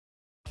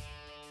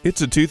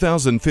It's a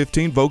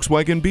 2015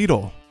 Volkswagen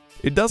Beetle.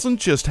 It doesn't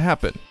just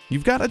happen.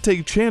 You've got to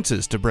take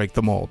chances to break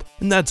the mold.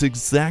 And that's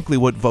exactly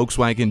what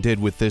Volkswagen did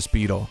with this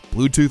Beetle.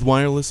 Bluetooth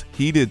wireless,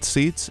 heated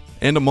seats,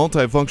 and a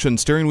multifunction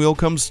steering wheel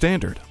comes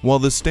standard, while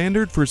the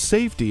standard for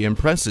safety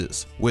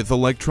impresses, with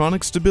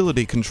electronic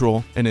stability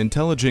control, an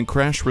intelligent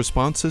crash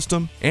response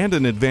system, and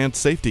an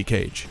advanced safety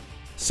cage.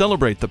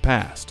 Celebrate the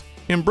past.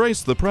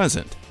 Embrace the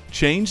present.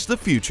 Change the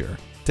future.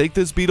 Take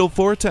this Beetle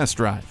for a test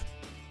drive.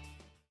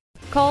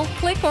 Call,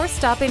 click, or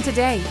stop in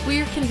today.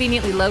 We're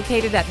conveniently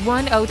located at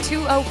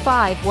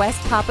 10205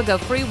 West Papago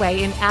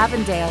Freeway in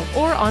Avondale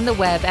or on the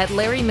web at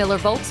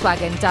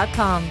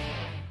larrymillervolkswagen.com.